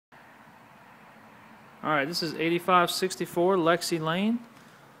Alright, this is 8564 Lexie Lane.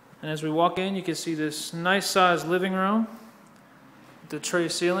 And as we walk in, you can see this nice sized living room. The tray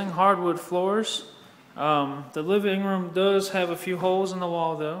ceiling, hardwood floors. The living room does have a few holes in the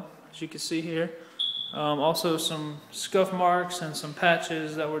wall though, as you can see here. Also some scuff marks and some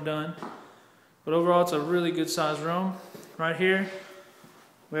patches that were done. But overall it's a really good sized room. Right here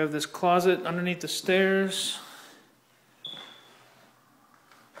we have this closet underneath the stairs.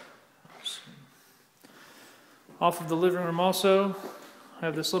 Off of the living room also, I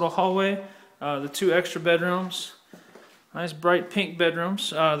have this little hallway, the two extra bedrooms. Nice bright pink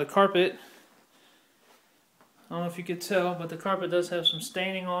bedrooms. The carpet, I don't know if you could tell, but the carpet does have some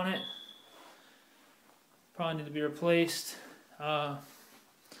staining on it. Probably need to be replaced. Right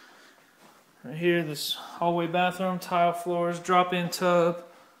here, this hallway bathroom, tile floors, drop-in tub.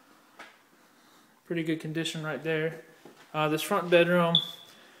 Pretty good condition right there. This front bedroom,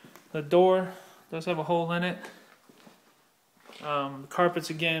 the door does have a hole in it. The carpets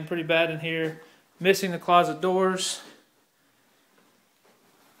again pretty bad in here. Missing the closet doors.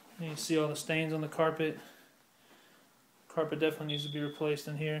 You can see all the stains on the carpet. Carpet definitely needs to be replaced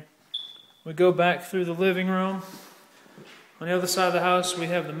in here. We go back through the living room. On the other side of the house we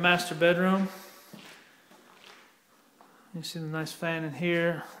have the master bedroom. You see the nice fan in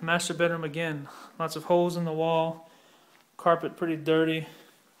here. Master bedroom again. Lots of holes in the wall. Carpet pretty dirty.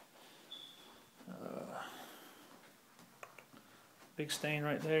 Big stain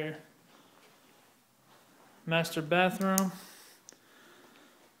right there. Master bathroom.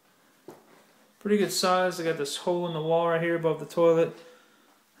 Pretty good size. I got this hole in the wall right here above the toilet.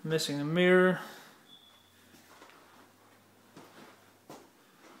 Missing a mirror.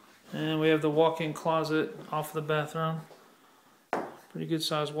 And we have the walk-in closet off the bathroom. Pretty good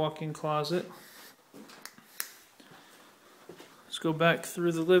size walk-in closet. Let's go back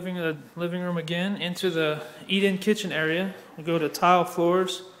through the living room again into the eat-in kitchen area. We go to tile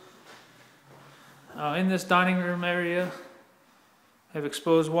floors. In this dining room area, we have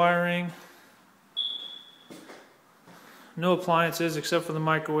exposed wiring. No appliances except for the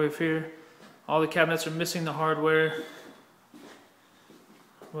microwave here. All the cabinets are missing the hardware.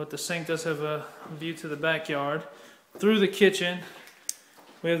 But the sink does have a view to the backyard. Through the kitchen,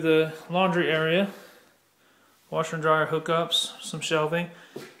 we have the laundry area. Washer and dryer hookups, some shelving.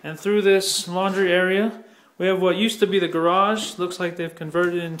 And through this laundry area, we have what used to be the garage. Looks like they've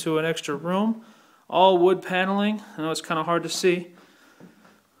converted it into an extra room. All wood paneling. I know it's kind of hard to see.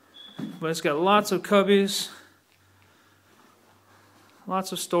 But it's got lots of cubbies.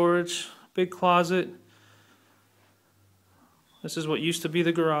 Lots of storage. Big closet. This is what used to be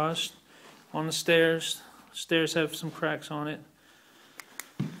the garage. On the stairs. Stairs have some cracks on it.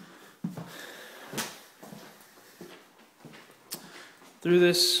 Through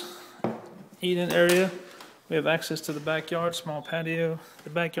this eat-in area, we have access to the backyard, small patio. The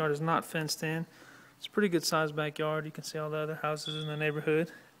backyard is not fenced in. It's a pretty good sized backyard. You can see all the other houses in the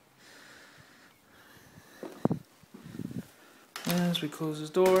neighborhood. As we close this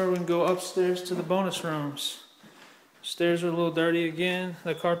door, we can go upstairs to the bonus rooms. Stairs are a little dirty again.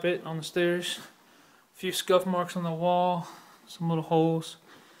 The carpet on the stairs. A few scuff marks on the wall. Some little holes.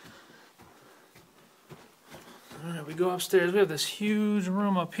 Alright, we go upstairs. We have this huge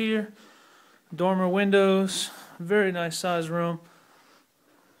room up here. Dormer windows. Very nice sized room.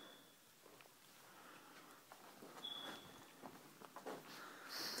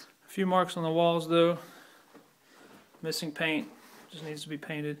 A few marks on the walls though. Missing paint. Just needs to be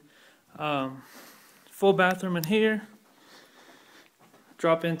painted. Full bathroom in here.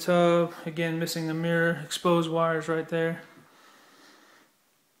 Drop-in tub. Again, missing the mirror. Exposed wires right there.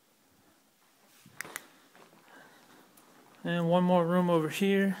 And one more room over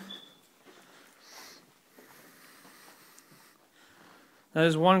here. That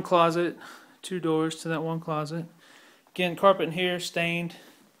is one closet, two doors to that one closet. Again, carpet in here, stained,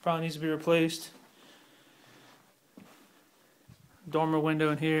 probably needs to be replaced. Dormer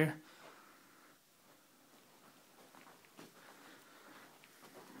window in here.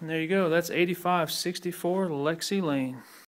 And there you go, that's 8564 Lexie Lane.